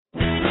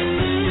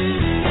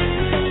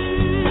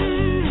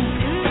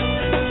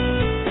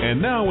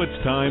Now it's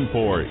time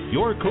for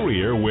Your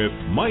Career with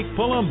Mike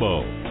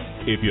Palumbo.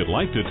 If you'd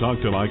like to talk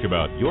to Mike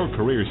about your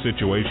career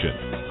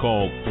situation,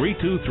 call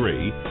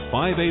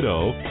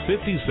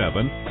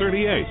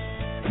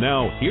 323-580-5738.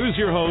 Now, here's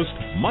your host,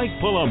 Mike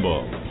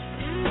Palumbo.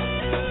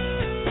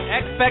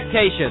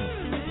 Expectations.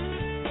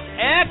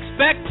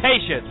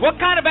 Expectations. What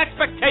kind of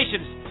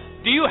expectations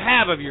do you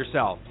have of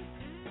yourself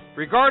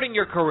regarding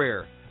your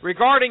career,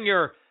 regarding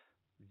your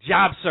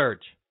job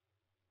search?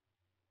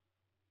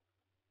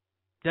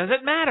 Does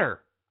it matter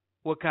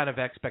what kind of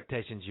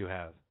expectations you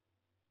have?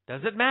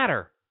 Does it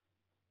matter?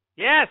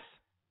 Yes,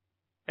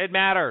 it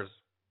matters.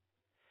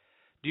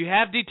 Do you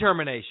have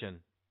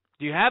determination?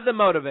 Do you have the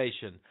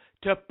motivation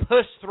to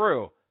push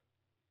through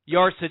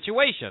your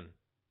situation?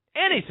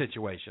 Any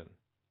situation?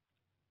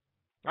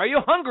 Are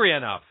you hungry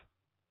enough?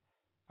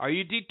 Are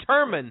you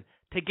determined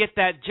to get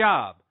that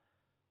job?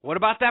 What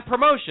about that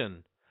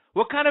promotion?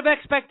 What kind of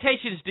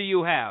expectations do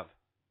you have?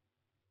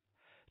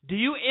 Do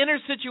you enter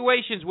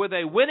situations with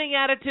a winning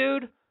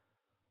attitude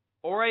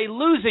or a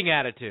losing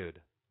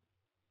attitude?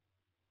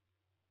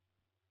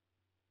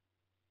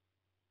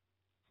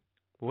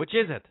 Which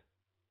is it?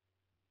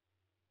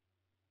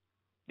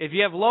 If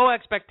you have low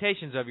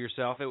expectations of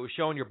yourself, it will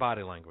show in your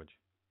body language.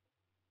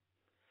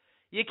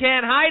 You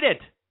can't hide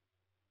it.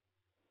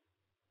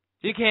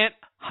 You can't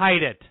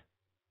hide it.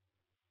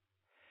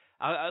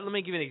 Let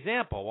me give you an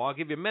example. Well, I'll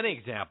give you many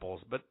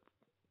examples, but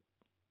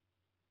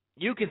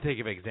you can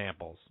think of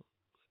examples.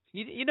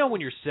 You know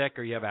when you're sick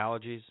or you have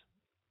allergies,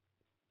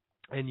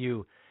 and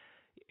you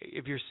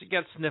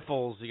got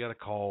sniffles, you got a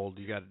cold,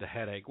 you got a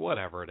headache,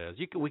 whatever it is.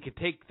 We can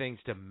take things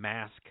to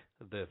mask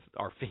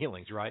our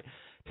feelings, right?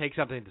 Take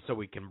something so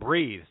we can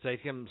breathe. Say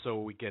something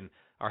so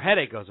our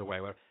headache goes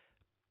away.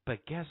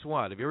 But guess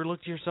what? Have you ever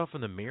looked at yourself in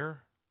the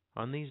mirror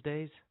on these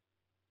days?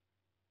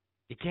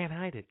 You can't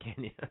hide it,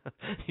 can you?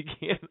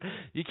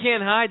 You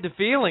can't hide the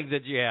feelings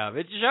that you have.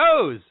 It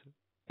shows.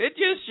 It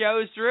just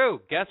shows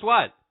through. Guess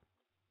what?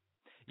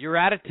 Your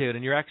attitude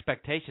and your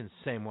expectations,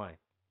 same way.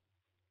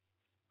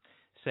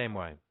 Same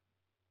way.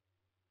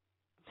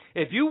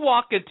 If you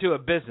walk into a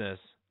business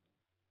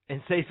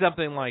and say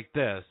something like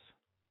this,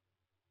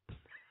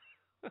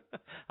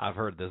 I've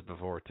heard this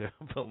before too,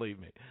 believe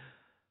me.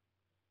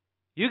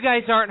 You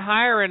guys aren't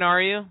hiring,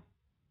 are you?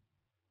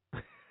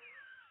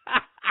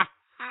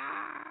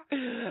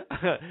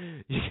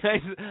 You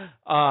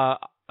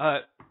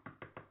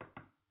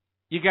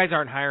guys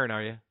aren't hiring,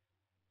 are you?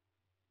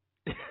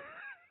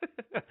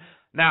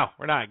 No,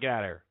 we're not. Get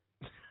out of here.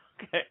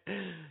 Okay.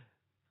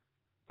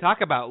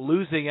 Talk about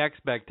losing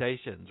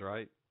expectations,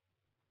 right?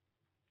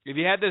 If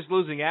you had this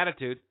losing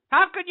attitude,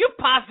 how could you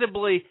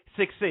possibly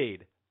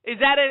succeed? Is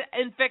that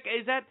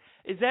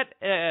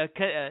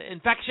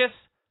infectious?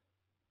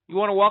 You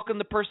want to welcome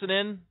the person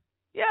in?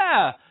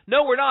 Yeah.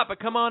 No, we're not, but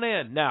come on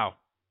in. No.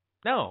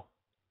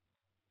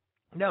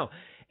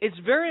 It's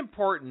very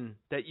important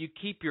that you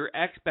keep your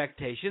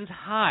expectations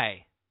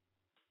high.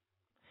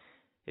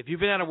 If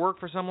you've been out of work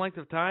for some length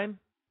of time,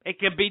 it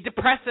can be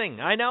depressing,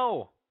 I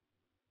know.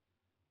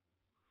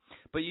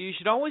 But you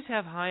should always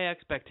have high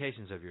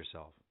expectations of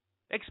yourself.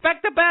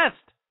 Expect the best.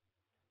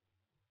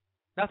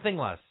 Nothing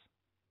less.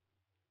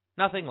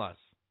 Nothing less.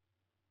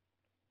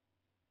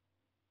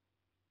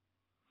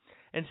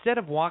 Instead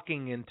of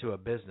walking into a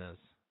business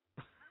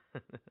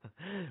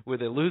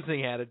with a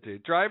losing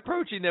attitude, try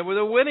approaching them with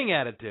a winning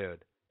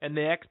attitude and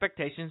the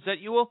expectations that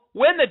you will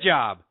win the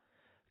job.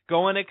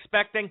 Go in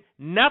expecting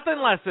nothing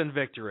less than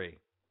victory.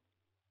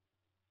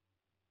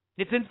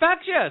 It's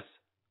infectious.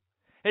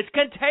 It's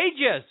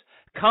contagious.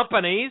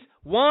 Companies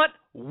want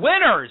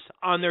winners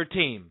on their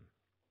team.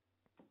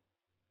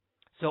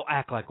 So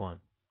act like one.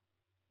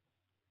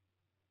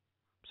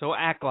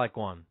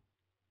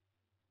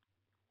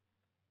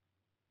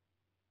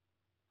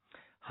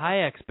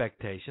 High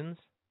expectations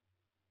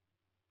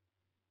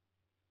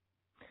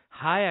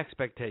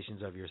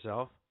of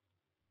yourself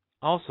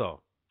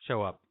also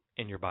show up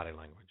in your body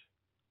language.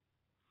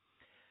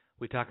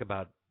 We talk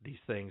about these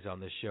things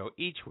on this show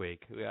each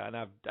week, and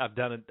I've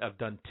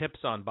done tips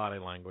on body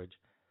language,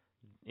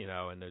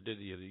 and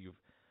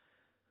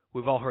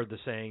we've all heard the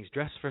sayings,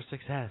 dress for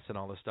success and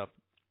all this stuff.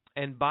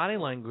 And body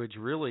language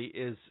really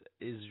is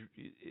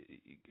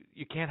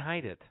you can't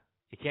hide it.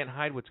 You can't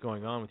hide what's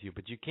going on with you,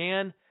 but you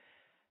can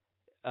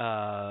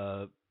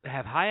have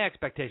high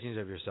expectations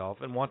of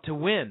yourself and want to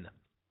win.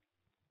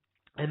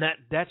 And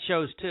that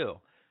shows too.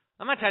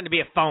 I'm not trying to be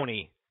a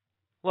phony.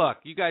 Look,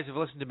 you guys have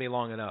listened to me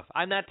long enough.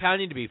 I'm not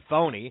telling you to be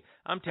phony.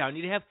 I'm telling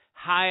you to have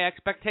high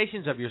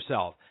expectations of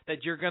yourself,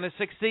 that you're going to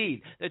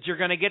succeed, that you're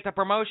going to get the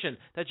promotion,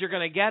 that you're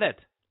going to get it.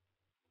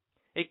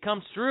 It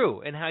comes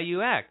through in how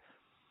you act.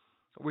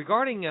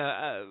 Regarding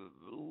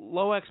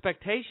low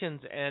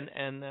expectations,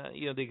 and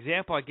the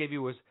example I gave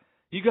you was,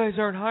 you guys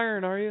aren't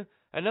hiring, are you?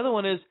 Another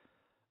one is,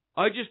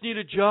 I just need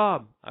a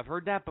job. I've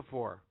heard that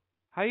before.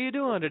 How you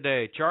doing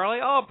today,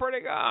 Charlie? Oh,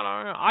 pretty good.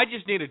 I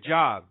just need a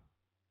job.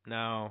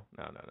 No.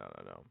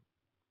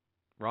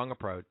 Wrong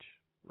approach.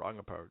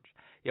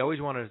 You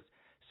always want to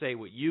say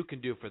what you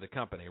can do for the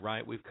company,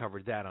 right? We've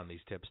covered that on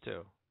these tips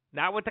too.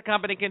 Not what the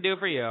company can do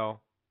for you.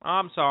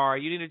 I'm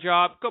sorry, you need a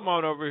job? Come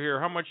on over here.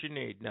 How much you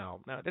need?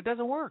 No, that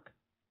doesn't work.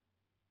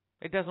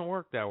 It doesn't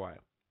work that way.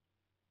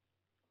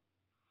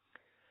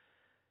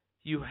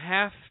 You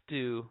have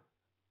to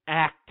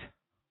act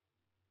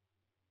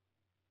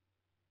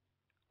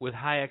with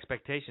high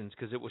expectations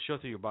because it will show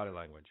through your body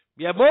language.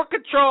 You have more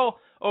control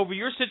over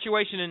your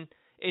situation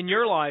in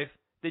your life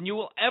than you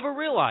will ever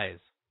realize.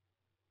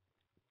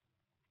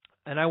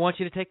 And I want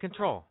you to take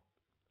control.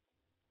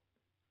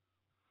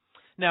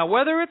 Now,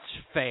 whether it's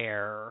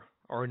fair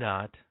or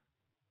not,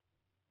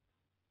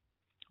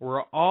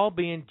 we're all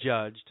being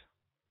judged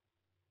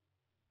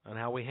on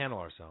how we handle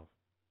ourselves,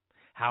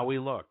 how we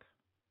look,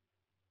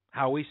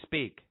 how we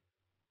speak,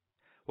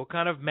 what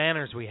kind of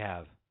manners we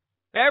have,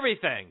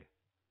 everything.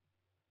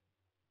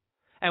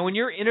 And when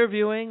you're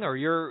interviewing or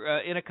you're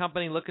in a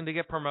company looking to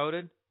get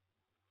promoted,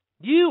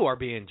 you are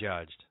being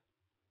judged.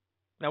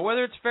 Now,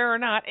 whether it's fair or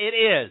not, it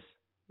is.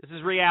 This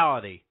is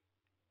reality.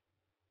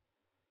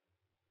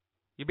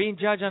 You're being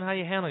judged on how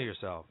you handle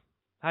yourself,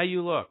 how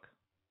you look,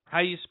 how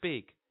you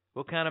speak,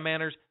 what kind of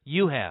manners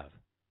you have.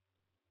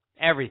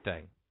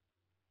 Everything.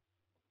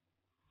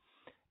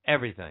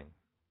 Everything.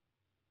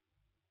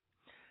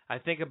 I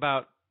think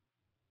about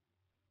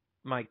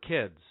my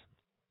kids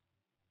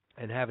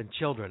and having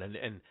children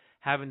and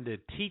having to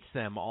teach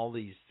them all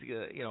these,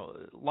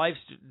 life's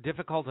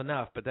difficult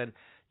enough. But then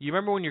you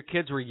remember when your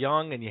kids were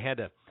young and you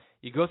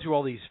go through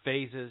all these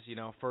phases,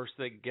 first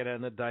they get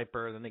in the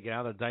diaper, then they get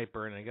out of the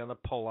diaper, and they get on the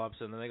pull-ups,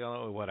 and then they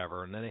go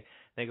whatever, and then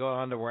they go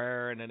on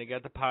underwear, and then they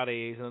get the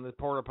potties, and then the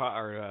porta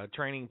or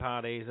training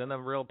potties, and the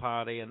real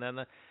potty, and then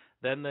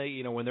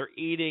when they're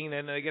eating,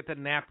 then they get the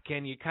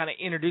napkin. You kind of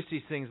introduce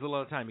these things a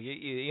little at a time.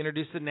 You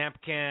introduce the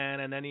napkin,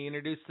 and then you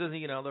introduce the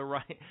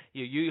right.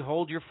 You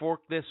hold your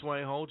fork this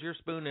way, hold your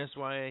spoon this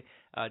way.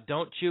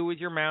 Don't chew with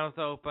your mouth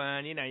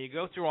open. You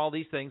go through all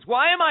these things.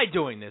 Why am I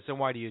doing this, and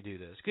why do you do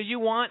this? Because you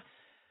want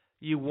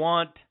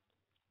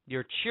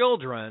your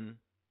children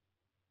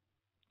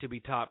to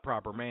be taught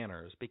proper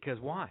manners. Because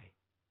why?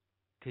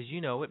 Because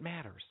it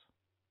matters.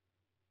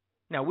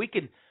 Now, we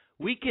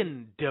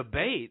can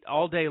debate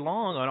all day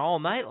long and all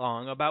night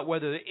long about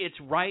whether it's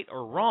right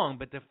or wrong,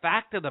 but the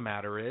fact of the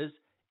matter is,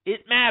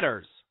 it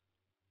matters.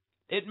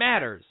 It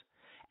matters.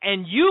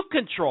 And you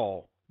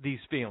control these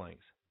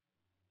feelings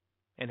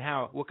and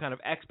what kind of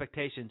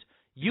expectations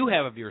you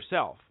have of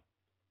yourself.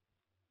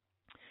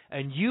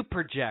 And you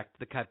project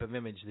the type of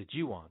image that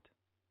you want.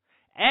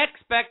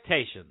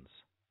 Expectations.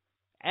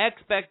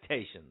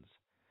 Expectations.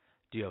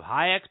 Do you have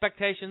high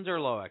expectations or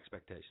low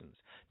expectations?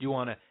 Do you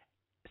want to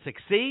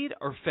succeed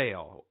or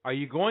fail? Are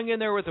you going in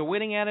there with a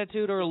winning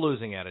attitude or a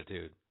losing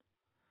attitude?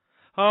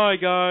 Hi,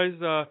 guys.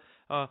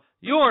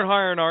 You aren't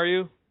hiring, are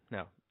you?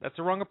 No, that's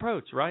the wrong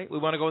approach, right? We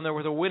want to go in there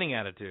with a winning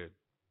attitude.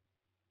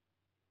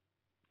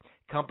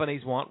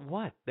 Companies want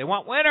what? They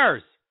want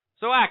winners.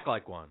 So act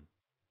like one.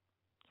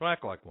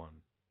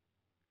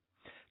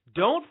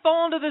 Don't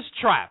fall into this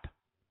trap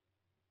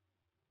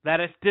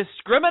that it's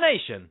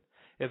discrimination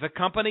if a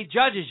company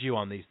judges you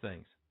on these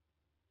things.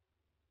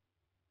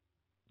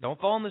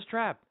 Don't fall in this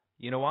trap.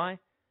 You know why?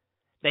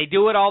 They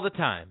do it all the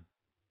time.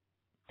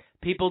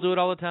 People do it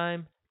all the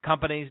time.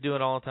 Companies do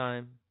it all the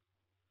time.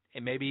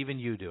 And maybe even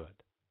you do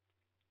it.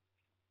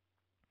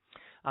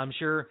 I'm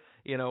sure,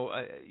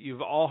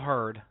 you've all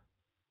heard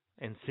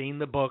and seen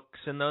the books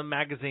and the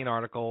magazine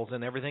articles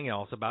and everything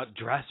else about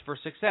dress for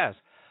success.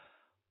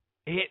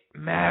 It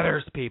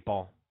matters,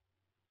 people.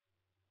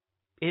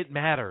 It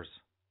matters.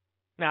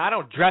 Now, I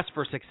don't dress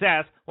for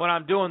success when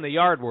I'm doing the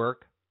yard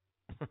work,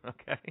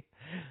 okay?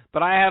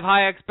 But I have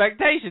high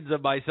expectations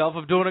of myself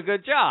of doing a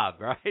good job,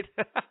 right?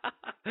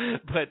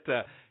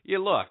 But you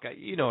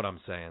know what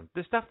I'm saying.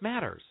 This stuff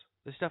matters.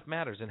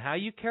 And how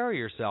you carry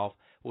yourself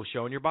will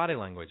show in your body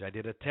language. I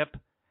did a tip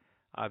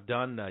I've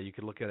done. You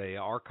can look at an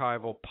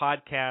archival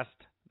podcast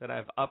that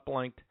I've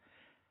uplinked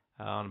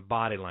on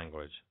body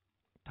language.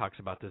 Talks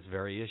about this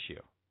very issue.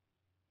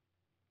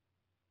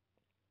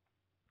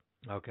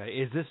 Okay,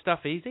 is this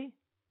stuff easy?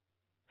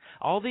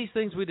 All these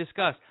things we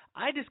discuss,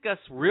 I discuss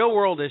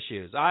real-world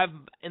issues.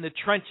 I'm in the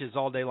trenches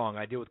all day long.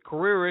 I deal with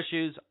career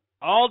issues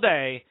all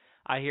day.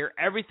 I hear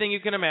everything you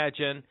can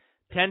imagine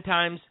 10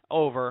 times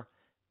over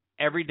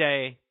every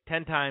day,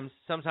 10 times,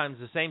 sometimes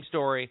the same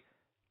story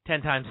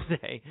 10 times a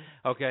day,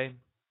 okay?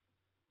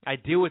 I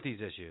deal with these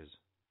issues.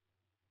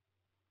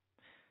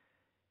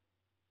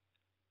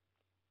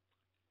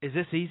 Is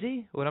this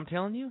easy, what I'm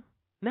telling you?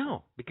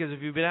 No, because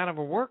if you've been out of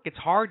work, it's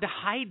hard to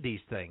hide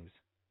these things.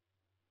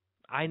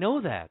 I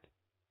know that.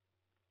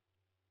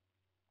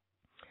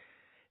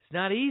 It's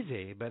not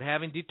easy, but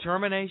having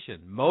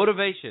determination,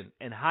 motivation,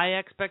 and high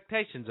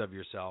expectations of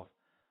yourself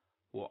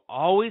will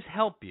always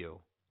help you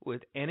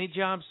with any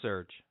job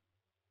search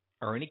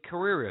or any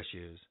career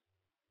issues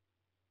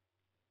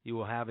you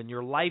will have in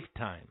your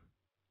lifetime.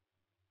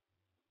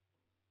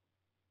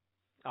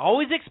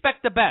 Always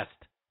expect the best,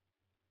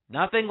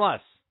 nothing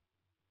less.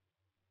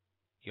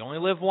 You only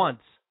live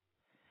once.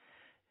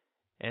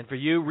 And for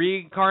you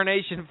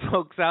reincarnation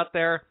folks out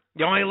there,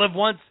 you only live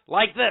once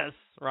like this,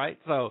 right?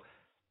 So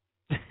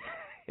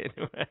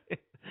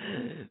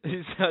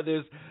Anyway, so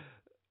there's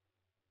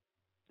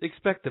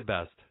expect the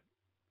best,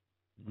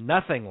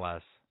 nothing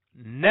less,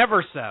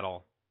 never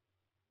settle.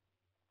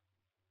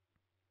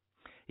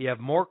 You have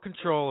more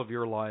control of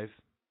your life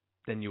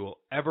than you will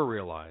ever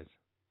realize,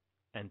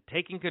 and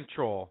taking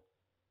control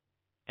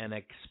and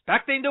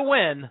expecting to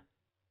win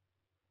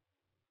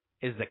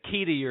is the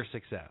key to your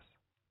success.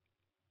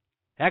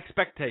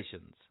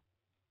 Expectations.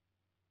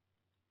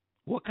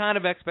 What kind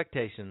of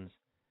expectations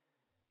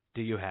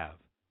do you have?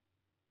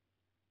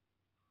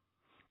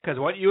 Because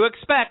what you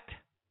expect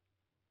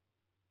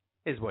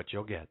is what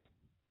you'll get.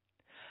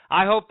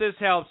 I hope this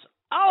helps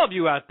all of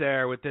you out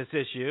there with this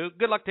issue.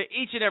 Good luck to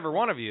each and every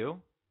one of you.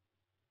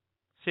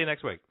 See you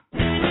next week.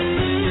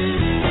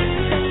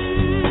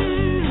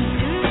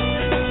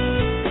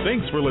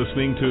 Thanks for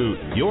listening to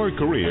Your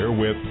Career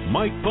with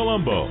Mike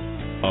Palumbo,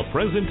 a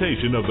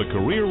presentation of the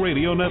Career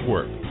Radio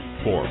Network.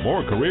 For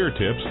more career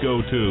tips,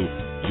 go to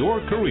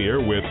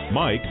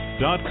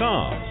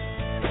yourcareerwithmike.com.